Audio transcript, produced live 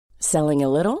Selling a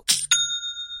little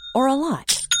or a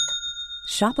lot?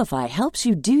 Shopify helps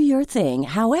you do your thing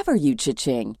however you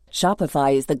cha-ching.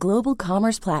 Shopify is the global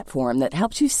commerce platform that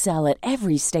helps you sell at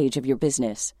every stage of your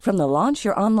business. From the launch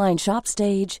your online shop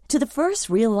stage to the first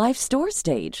real-life store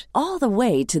stage, all the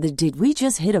way to the did we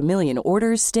just hit a million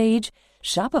orders stage.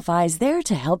 Shopify is there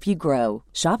to help you grow.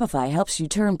 Shopify helps you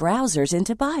turn browsers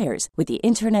into buyers with the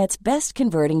internet's best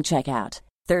converting checkout.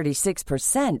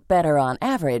 36% better on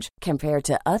average compared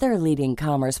to other leading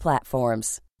commerce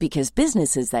platforms. Because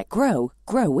businesses that grow,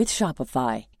 grow with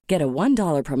Shopify. Get a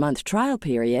 $1 per month trial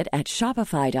period at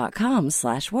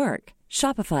shopify.com/work.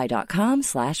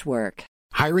 Shopify.com/work.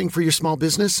 Hiring for your small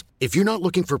business? If you're not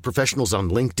looking for professionals on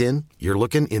LinkedIn, you're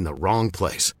looking in the wrong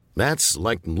place. That's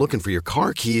like looking for your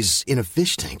car keys in a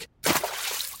fish tank.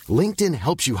 LinkedIn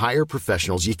helps you hire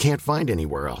professionals you can't find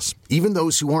anywhere else, even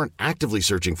those who aren't actively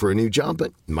searching for a new job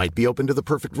but might be open to the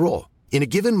perfect role. In a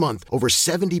given month, over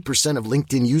 70% of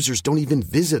LinkedIn users don't even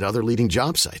visit other leading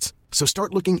job sites. So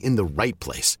start looking in the right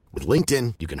place. With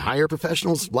LinkedIn, you can hire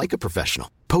professionals like a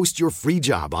professional. Post your free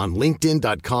job on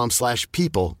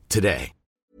linkedin.com/people today.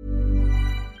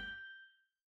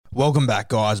 Welcome back,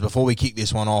 guys. Before we kick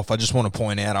this one off, I just want to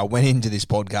point out I went into this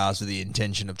podcast with the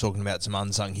intention of talking about some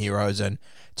unsung heroes, and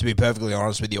to be perfectly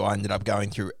honest with you, I ended up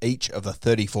going through each of the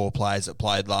 34 players that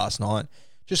played last night.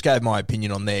 Just gave my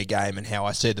opinion on their game and how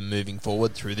I see them moving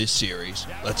forward through this series.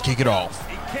 Let's kick it off.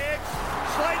 He kicks,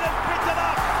 Slater picked it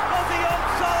up, Aussie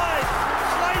onside,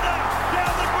 Slater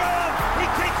down the ground, he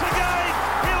kicks again,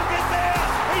 he'll get there,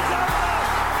 he's over,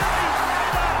 Billy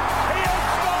Slater, he has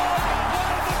scored,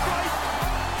 one of the great...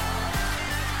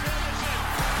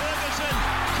 Ferguson,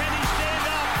 can he stand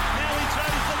up? Now he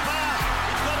throws the pass,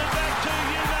 he's got it back to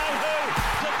you-know-who,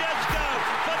 Tedesco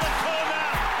for the corner,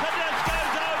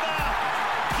 Tedesco's over,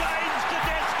 James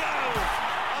Tedesco,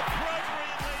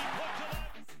 appropriately puts it over.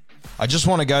 I just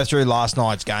want to go through last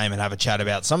night's game and have a chat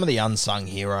about some of the unsung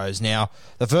heroes. Now,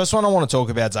 the first one I want to talk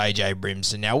about is AJ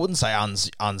Brimson. Now, I wouldn't say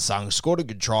unsung, scored a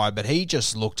good try, but he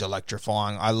just looked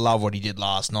electrifying. I love what he did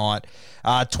last night.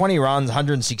 20 runs,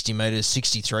 160 metres,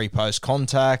 63 post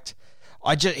contact.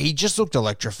 He just looked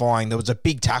electrifying. There was a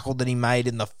big tackle that he made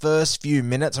in the first few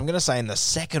minutes. I'm going to say in the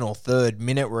second or third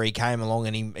minute where he came along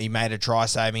and he made a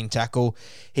try-saving tackle.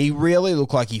 He really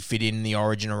looked like he fit in the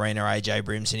Origin arena, AJ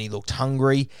Brimson. He looked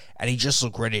hungry and he just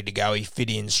looked ready to go. He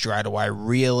fit in straight away.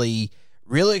 Really,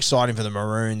 really exciting for the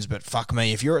Maroons. But fuck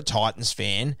me, if you're a Titans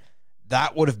fan,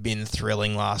 that would have been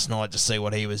thrilling last night to see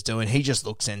what he was doing. He just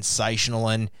looked sensational.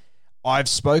 And I've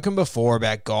spoken before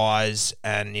about guys,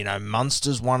 and, you know,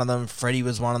 Munster's one of them, Freddie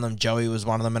was one of them, Joey was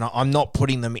one of them, and I'm not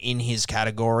putting them in his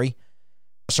category.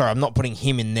 Sorry, I'm not putting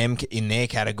him in their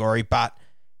category, but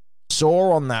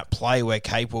saw on that play where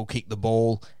Capewell kicked the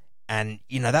ball, and,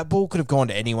 you know, that ball could have gone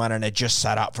to anyone and it just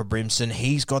sat up for Brimson.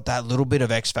 He's got that little bit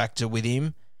of X factor with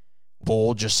him.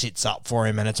 Ball just sits up for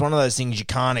him, and it's one of those things you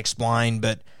can't explain,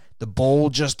 but the ball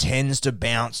just tends to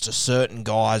bounce to certain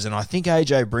guys, and I think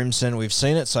AJ Brimson, we've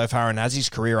seen it so far, and as his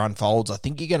career unfolds, I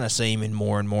think you're going to see him in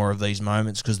more and more of these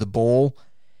moments because the ball,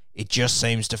 it just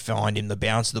seems to find him. The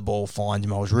bounce of the ball finds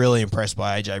him. I was really impressed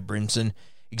by AJ Brimson.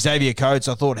 Xavier Coates,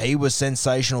 I thought he was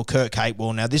sensational. Kurt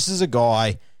Capewell. Now, this is a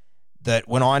guy that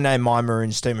when I named my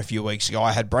Maroons team a few weeks ago,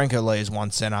 I had Branko Lee as one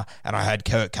centre, and I had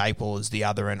Kurt Capewell as the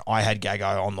other, and I had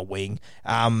Gago on the wing.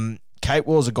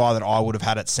 Capewell is a guy that I would have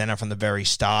had at centre from the very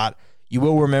start. You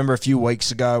will remember a few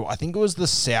weeks ago, I think it was the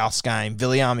Souths game,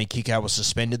 Viliami Kiko was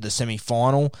suspended the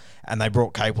semi-final, and they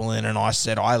brought Capewell in, and I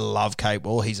said, I love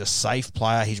Capewell. He's a safe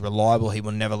player. He's reliable. He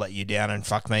will never let you down. And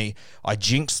fuck me, I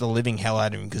jinxed the living hell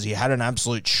out of him because he had an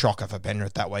absolute shocker for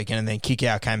Penrith that weekend, and then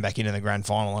Kiko came back into the grand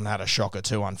final and had a shocker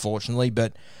too, unfortunately.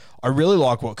 But I really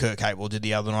like what Kurt Capewell did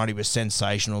the other night. He was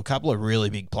sensational. A couple of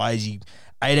really big plays.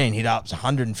 18 hit-ups,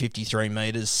 153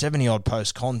 metres, 70-odd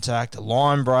post contact,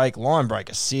 line break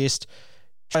assist.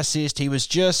 He was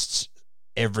just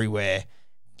everywhere.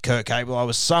 Kurt Capewell, I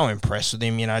was so impressed with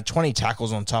him. 20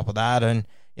 tackles on top of that. And,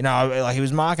 he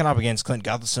was marking up against Clint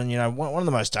Gutherson, one of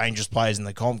the most dangerous players in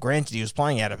the comp. Granted, he was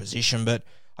playing out of position, but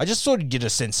I just thought he did a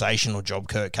sensational job,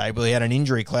 Kurt Capewell. He had an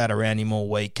injury cloud around him all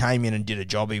week, came in and did a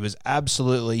job. He was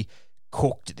absolutely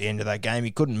cooked at the end of that game.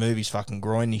 He couldn't move his fucking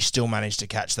groin. He still managed to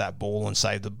catch that ball and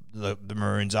save the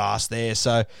Maroons' ass there.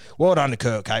 So, well done to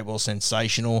Kurt Capewell.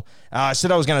 Sensational. I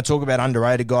said I was going to talk about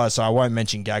underrated guys, so I won't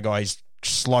mention Gagai. He's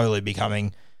slowly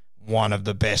becoming one of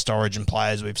the best Origin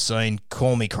players we've seen.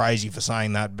 Call me crazy for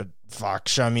saying that, but fuck,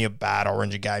 show me a bad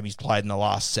Origin game he's played in the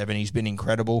last 7. He's been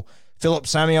incredible. Philip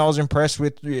Sammy, I was impressed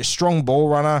with. A strong ball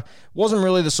runner. Wasn't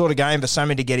really the sort of game for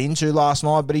Sammy to get into last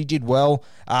night, but he did well.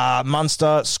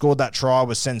 Munster scored that try,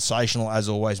 was sensational as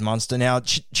always, Munster. Now,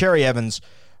 Cherry Evans,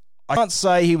 I can't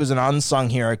say he was an unsung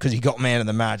hero because he got man of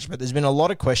the match, but there's been a lot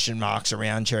of question marks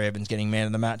around Cherry Evans getting man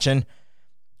of the match, and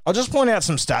I'll just point out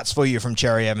some stats for you from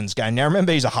Cherry Evans' game. Now,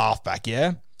 remember, he's a halfback,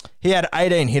 yeah? He had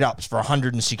 18 hit-ups for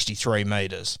 163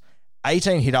 metres.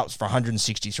 18 hit-ups for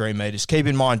 163 metres. Keep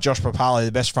in mind, Josh Papali,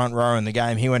 the best front rower in the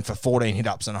game, he went for 14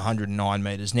 hit-ups and 109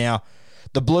 metres. Now,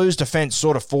 the Blues' defence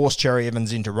sort of forced Cherry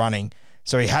Evans into running,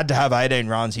 so he had to have 18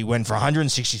 runs. He went for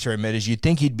 163 metres. You'd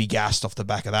think he'd be gassed off the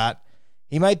back of that.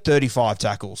 He made 35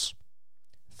 tackles.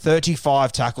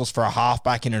 35 tackles for a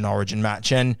halfback in an Origin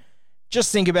match. And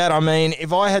just think about,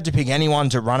 if I had to pick anyone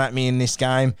to run at me in this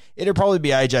game, it'd probably be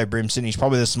AJ Brimson. He's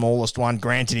probably the smallest one.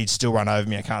 Granted, he'd still run over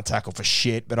me. I can't tackle for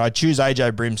shit. But I'd choose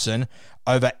AJ Brimson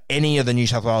over any of the New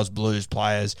South Wales Blues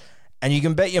players. And you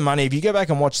can bet your money, if you go back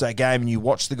and watch that game and you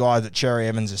watch the guy that Cherry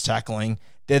Evans is tackling,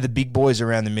 they're the big boys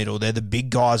around the middle. They're the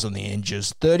big guys on the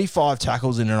edges. 35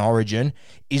 tackles in an Origin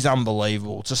is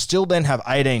unbelievable. To still then have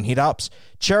 18 hit-ups,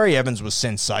 Cherry Evans was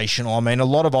sensational. A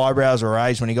lot of eyebrows were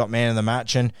raised when he got man of the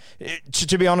match. And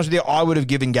to be honest with you, I would have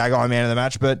given Gagai man of the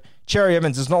match. But Cherry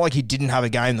Evans, it's not like he didn't have a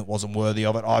game that wasn't worthy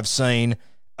of it. I've seen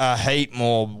a heap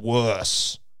more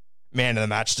worse man of the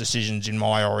match decisions in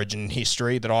my Origin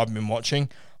history that I've been watching.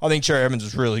 I think Cherry Evans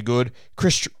was really good.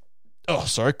 Christian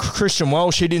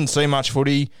Welsh, he didn't see much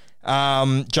footy.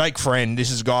 Jake Friend,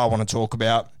 this is a guy I want to talk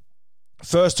about.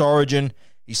 First Origin,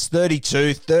 he's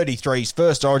 32, 33, his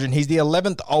first Origin. He's the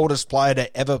 11th oldest player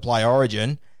to ever play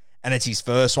Origin, and it's his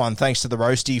first one. Thanks to the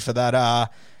Roasty for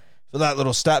that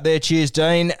little stat there. Cheers,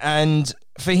 Dean. And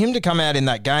for him to come out in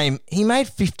that game, he made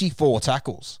 54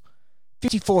 tackles.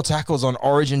 54 tackles on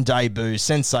Origin debut.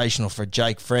 Sensational for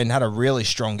Jake Friend. Had a really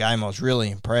strong game. I was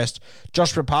really impressed.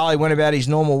 Josh Papali went about his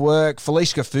normal work.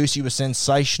 Felice Kafusi was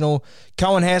sensational.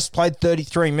 Cohen Hess played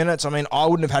 33 minutes. I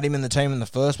wouldn't have had him in the team in the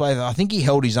first place. I think he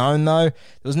held his own, though. There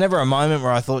was never a moment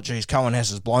where I thought, geez, Cohen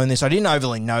Hess has blown this. I didn't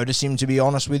overly notice him, to be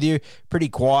honest with you. Pretty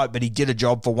quiet, but he did a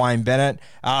job for Wayne Bennett.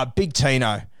 Big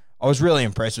Tino. I was really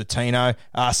impressed with Tino.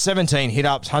 17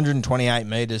 hit-ups, 128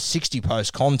 metres, 60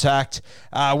 post contact.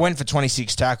 Went for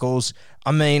 26 tackles.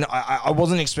 I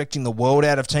wasn't expecting the world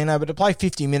out of Tino, but to play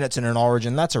 50 minutes in an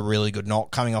Origin, that's a really good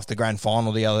knock coming off the grand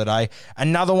final the other day.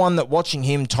 Another one that watching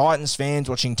him, Titans fans,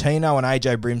 watching Tino and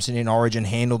AJ Brimson in Origin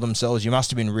handle themselves, you must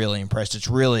have been really impressed. It's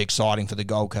really exciting for the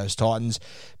Gold Coast Titans.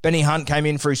 Benny Hunt came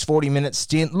in for his 40-minute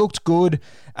stint, looked good.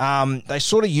 They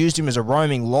sort of used him as a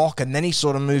roaming lock, and then he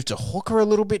sort of moved to hooker a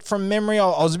little bit from memory. I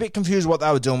was a bit confused what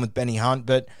they were doing with Benny Hunt,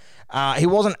 but he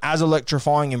wasn't as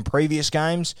electrifying in previous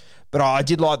games, but I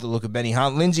did like the look of Benny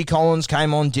Hunt. Lindsay Collins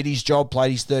came on, did his job,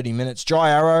 played his 30 minutes. Jai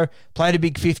Arrow played a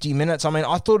big 50 minutes.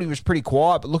 I thought he was pretty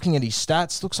quiet, but looking at his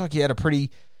stats, looks like he had a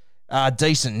pretty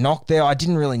decent knock there. I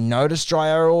didn't really notice Jai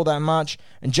Arrow all that much.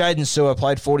 And Jaden Sewer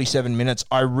played 47 minutes.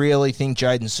 I really think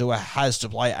Jaden Sewer has to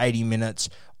play 80 minutes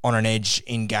on an edge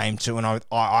in Game 2, and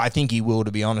I think he will,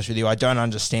 to be honest with you. I don't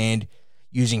understand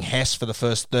using Hess for the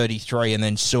first 33 and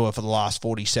then Sewer for the last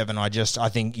 47. I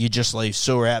think you just leave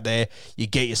Sewer out there. You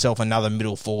get yourself another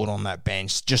middle forward on that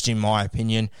bench, just in my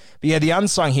opinion. But yeah, the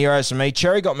unsung heroes for me,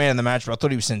 Cherry got man of the match, but I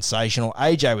thought he was sensational.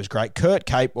 AJ was great. Kurt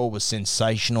Capewell was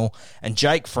sensational. And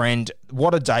Jake Friend,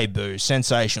 what a debut.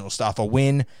 Sensational stuff. A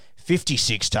win,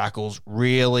 56 tackles.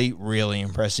 Really, really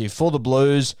impressive. For the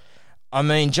Blues,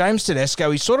 James Tedesco,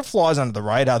 he sort of flies under the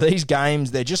radar. These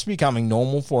games, they're just becoming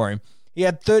normal for him. He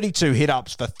had 32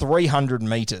 hit-ups for 300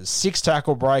 metres, 6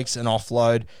 tackle breaks, and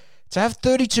offload. To have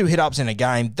 32 hit-ups in a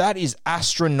game, that is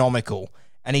astronomical,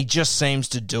 and he just seems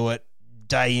to do it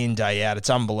day in, day out. It's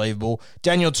unbelievable.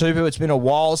 Daniel Tupou, it's been a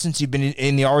while since you've been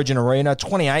in the Origin arena.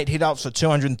 28 hit-ups for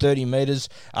 230 metres.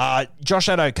 Josh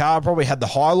Adokar probably had the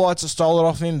highlights that stole it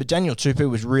off him, but Daniel Tupou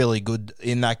was really good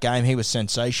in that game. He was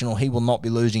sensational. He will not be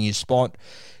losing his spot.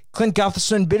 Clint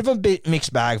Gutherson, bit of a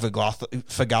mixed bag for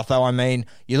Gutho.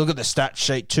 You look at the stat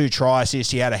sheet, 2 try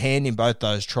assists. He had a hand in both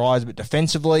those tries, but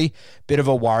defensively, bit of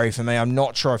a worry for me. I'm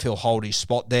not sure if he'll hold his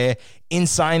spot there. In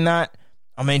saying that,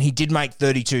 he did make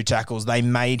 32 tackles. They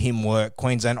made him work.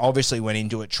 Queensland obviously went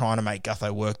into it trying to make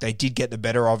Gutho work. They did get the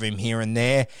better of him here and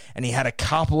there, and he had a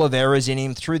couple of errors in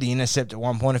him through the intercept at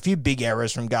one point. A few big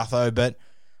errors from Gutho, but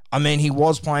he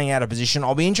was playing out of position.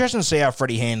 I'll be interested to see how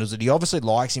Freddie handles it. He obviously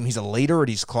likes him. He's a leader at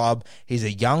his club. He's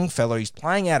a young fella. He's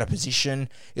playing out of position.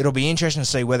 It'll be interesting to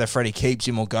see whether Freddie keeps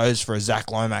him or goes for a Zach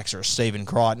Lomax or a Stephen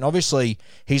Crichton. Obviously,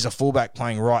 he's a fullback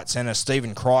playing right centre.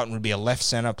 Stephen Crichton would be a left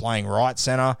centre playing right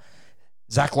centre.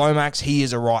 Zach Lomax, he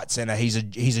is a right centre. He's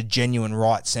a genuine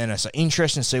right centre. So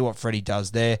interesting to see what Freddie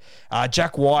does there.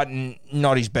 Jack White,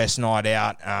 not his best night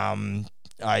out.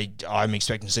 I'm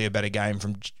expecting to see a better game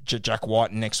from Jack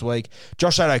White next week.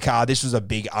 Josh Adokar, this was a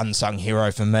big unsung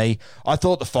hero for me. I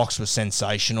thought the Fox was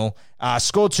sensational.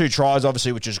 Scored 2 tries,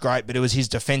 obviously, which is great, but it was his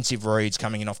defensive reads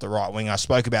coming in off the right wing. I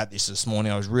spoke about this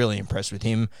morning. I was really impressed with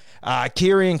him.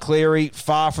 Keary and Cleary,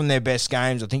 far from their best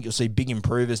games. I think you'll see big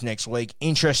improvers next week.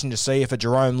 Interesting to see if a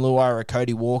Jerome Luai or a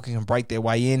Cody Walker can break their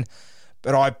way in.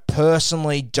 But I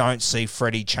personally don't see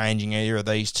Freddie changing either of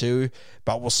these two.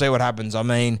 But we'll see what happens. I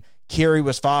mean, Keary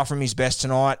was far from his best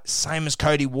tonight, same as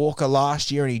Cody Walker last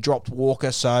year, and he dropped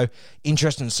Walker, so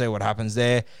interesting to see what happens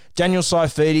there. Daniel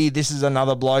Saifiti, this is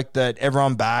another bloke that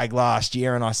everyone bagged last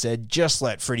year, and I said, just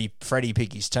let Freddie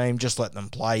pick his team, just let them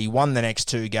play. He won the next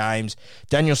 2 games.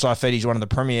 Daniel Saifiti is one of the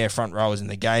premier front rowers in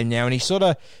the game now, and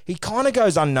he kind of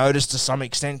goes unnoticed to some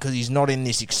extent because he's not in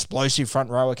this explosive front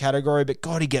rower category, but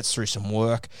God, he gets through some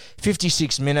work.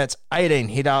 56 minutes, 18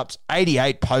 hit-ups,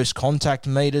 88 post-contact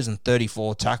meters, and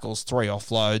 34 tackles, 3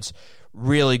 offloads.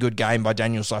 Really good game by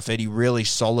Daniel Saifiti, really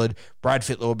solid. Brad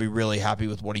Fittler will be really happy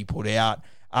with what he put out.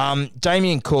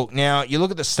 Damien Cook, now you look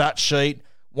at the stat sheet,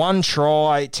 1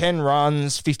 try, 10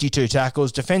 runs, 52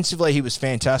 tackles. Defensively, he was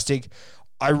fantastic.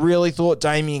 I really thought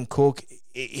Damien Cook,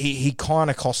 he kind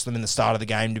of cost them in the start of the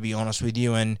game, to be honest with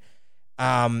you, and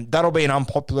that'll be an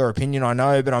unpopular opinion, I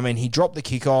know, but I mean, he dropped the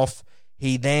kickoff.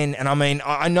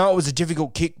 I know it was a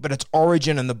difficult kick, but it's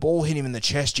Origin and the ball hit him in the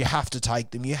chest. You have to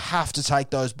take them. You have to take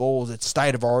those balls. It's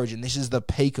State of Origin. This is the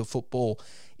peak of football.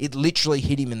 It literally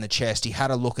hit him in the chest. He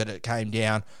had a look at it, came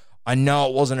down. I know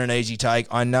it wasn't an easy take.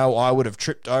 I know I would have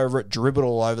tripped over it, dribbled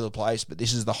all over the place, but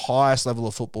this is the highest level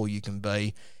of football you can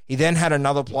be. He then had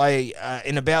another play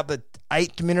in about the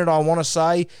 8th minute, I want to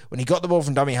say, when he got the ball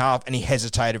from dummy half and he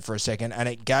hesitated for a second, and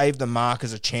it gave the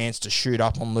markers a chance to shoot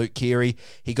up on Luke Keary.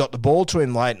 He got the ball to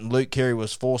him late, and Luke Keary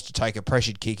was forced to take a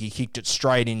pressured kick. He kicked it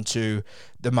straight into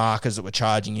the markers that were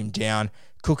charging him down.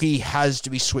 Cookie has to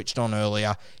be switched on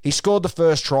earlier. He scored the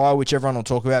first try, which everyone will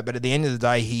talk about, but at the end of the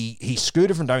day, he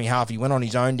scooted from dummy half. He went on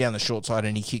his own down the short side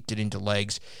and he kicked it into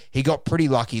legs. He got pretty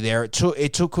lucky there. It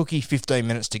took Cookie 15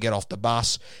 minutes to get off the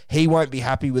bus. He won't be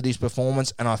happy with his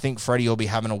performance, and I think Freddie will be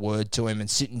having a word to him and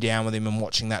sitting down with him and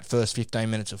watching that first 15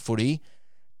 minutes of footy.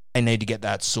 They need to get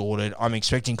that sorted. I'm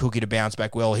expecting Cookie to bounce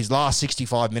back well. His last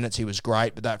 65 minutes, he was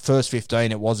great, but that first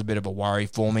 15, it was a bit of a worry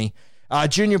for me.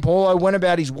 Junior Paulo went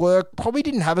about his work, probably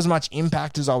didn't have as much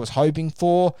impact as I was hoping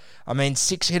for. I mean,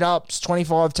 6 hit-ups,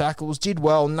 25 tackles, did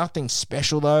well, nothing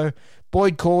special though.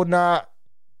 Boyd Cordner,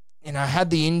 had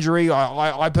the injury.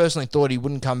 I personally thought he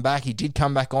wouldn't come back. He did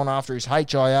come back on after his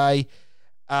HIA.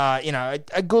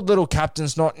 A good little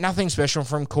captain's nothing special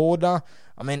from Cordner.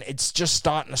 I mean, it's just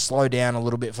starting to slow down a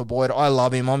little bit for Boyd. I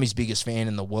love him. I'm his biggest fan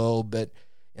in the world, but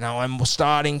I'm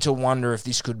starting to wonder if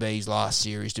this could be his last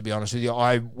series, to be honest with you.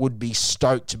 I would be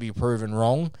stoked to be proven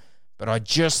wrong, but I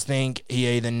just think he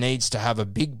either needs to have a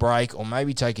big break or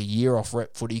maybe take a year off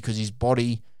rep footy because his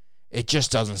body, it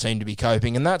just doesn't seem to be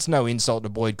coping. And that's no insult to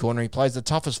Boyd Cordner. He plays the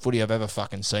toughest footy I've ever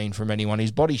fucking seen from anyone.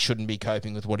 His body shouldn't be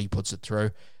coping with what he puts it through.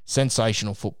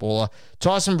 Sensational footballer.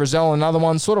 Tyson Brazel, another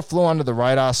one, sort of flew under the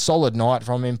radar. Solid night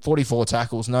from him. 44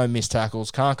 tackles, no missed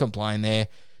tackles. Can't complain there.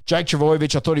 Jake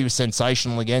Trbojevic, I thought he was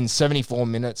sensational again. 74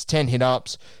 minutes, 10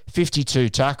 hit-ups, 52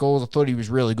 tackles. I thought he was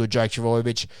really good, Jake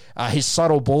Trbojevic. His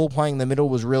subtle ball playing in the middle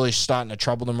was really starting to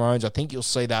trouble the Maroons. I think you'll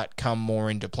see that come more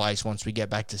into place once we get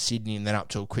back to Sydney and then up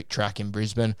to a quick track in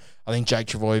Brisbane. I think Jake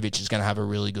Trbojevic is going to have a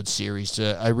really good series,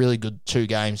 a really good 2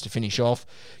 games to finish off.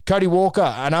 Cody Walker,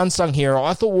 an unsung hero.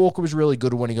 I thought Walker was really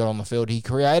good when he got on the field. He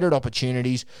created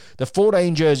opportunities. The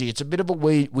 14 jersey, it's a bit of a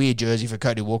weird jersey for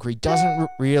Cody Walker. He doesn't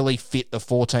really fit the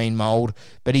 14 mould,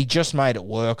 but he just made it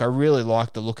work. I really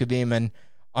like the look of him, and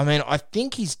I mean, I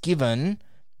think he's given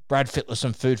Brad Fittler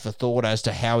some food for thought as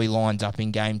to how he lines up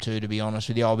in game 2, to be honest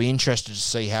with you. I'll be interested to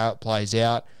see how it plays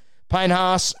out. Payne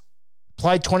Haas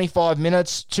played 25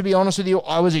 minutes. To be honest with you,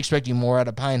 I was expecting more out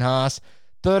of Payne Haas.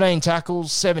 13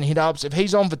 tackles, 7 hit-ups. If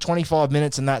he's on for 25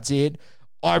 minutes and that's it,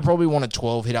 I probably wanted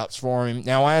 12 hit-ups for him.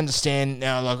 Now, I understand.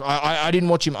 Now, like I didn't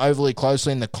watch him overly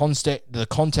closely in the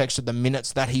context of the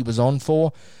minutes that he was on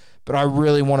for, but I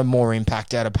really wanted more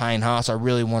impact out of Payne Haas. I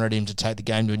really wanted him to take the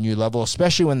game to a new level,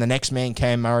 especially when the next man,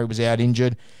 Cam Murray, was out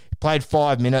injured. He played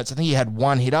 5 minutes. I think he had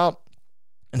 1 hit-up,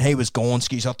 and he was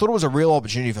Gornsky. So I thought it was a real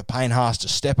opportunity for Payne Haas to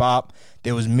step up.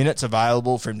 There was minutes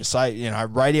available for him to say,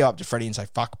 radio up to Freddie and say,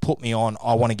 fuck, put me on.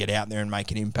 I want to get out there and make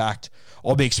an impact.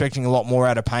 I'll be expecting a lot more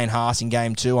out of Payne Haas in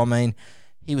game 2. I mean,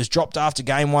 he was dropped after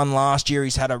game 1 last year.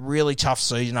 He's had a really tough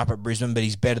season up at Brisbane, but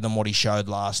he's better than what he showed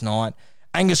last night.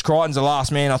 Angus Crichton's the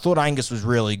last man. I thought Angus was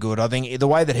really good. I think the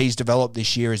way that he's developed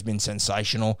this year has been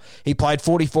sensational. He played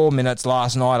 44 minutes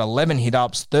last night, 11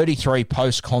 hit-ups, 33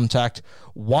 post-contact,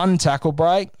 1 tackle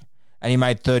break, and he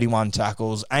made 31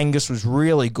 tackles. Angus was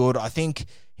really good. I think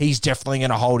he's definitely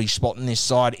going to hold his spot in this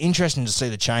side. Interesting to see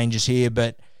the changes here,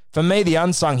 but for me, the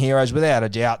unsung heroes, without a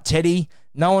doubt, Teddy.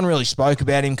 No one really spoke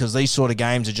about him because these sort of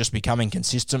games are just becoming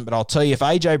consistent, but I'll tell you, if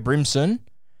AJ Brimson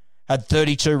had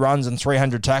 32 runs and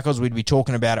 300 tackles, we'd be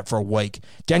talking about it for a week.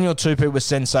 Daniel Tupou was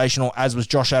sensational, as was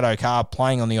Josh Adokar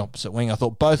playing on the opposite wing. I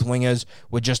thought both wingers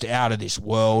were just out of this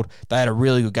world. They had a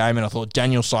really good game, and I thought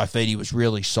Daniel Saifiti was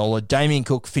really solid. Damien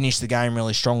Cook finished the game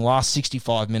really strong. Last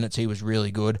 65 minutes, he was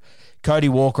really good. Cody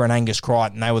Walker and Angus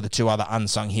Crichton, they were the two other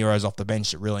unsung heroes off the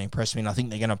bench that really impressed me, and I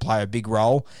think they're going to play a big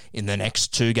role in the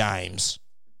next 2 games.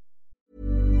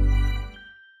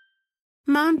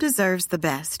 Mom deserves the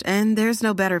best, and there's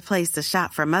no better place to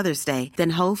shop for Mother's Day than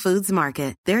Whole Foods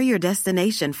Market. They're your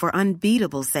destination for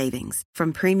unbeatable savings,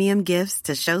 from premium gifts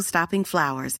to show-stopping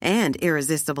flowers and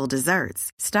irresistible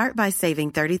desserts. Start by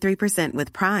saving 33%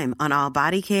 with Prime on all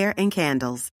body care and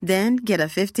candles. Then get a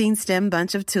 15-stem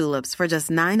bunch of tulips for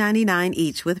just $9.99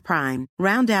 each with Prime.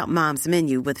 Round out Mom's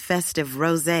menu with festive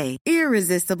rosé,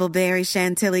 irresistible berry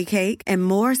chantilly cake, and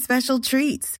more special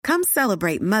treats. Come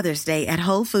celebrate Mother's Day at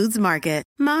Whole Foods Market.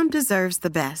 Mom deserves the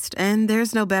best, and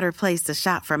there's no better place to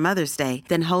shop for Mother's Day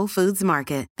than Whole Foods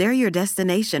Market. They're your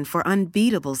destination for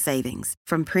unbeatable savings,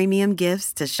 from premium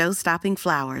gifts to show-stopping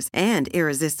flowers and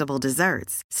irresistible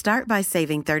desserts. Start by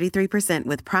saving 33%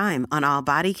 with Prime on all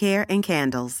body care and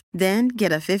candles. Then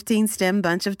get a 15-stem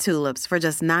bunch of tulips for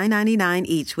just $9.99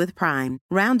 each with Prime.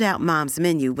 Round out Mom's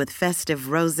menu with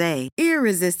festive rosé,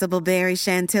 irresistible berry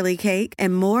chantilly cake,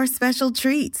 and more special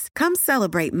treats. Come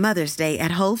celebrate Mother's Day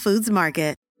at Whole Foods Market.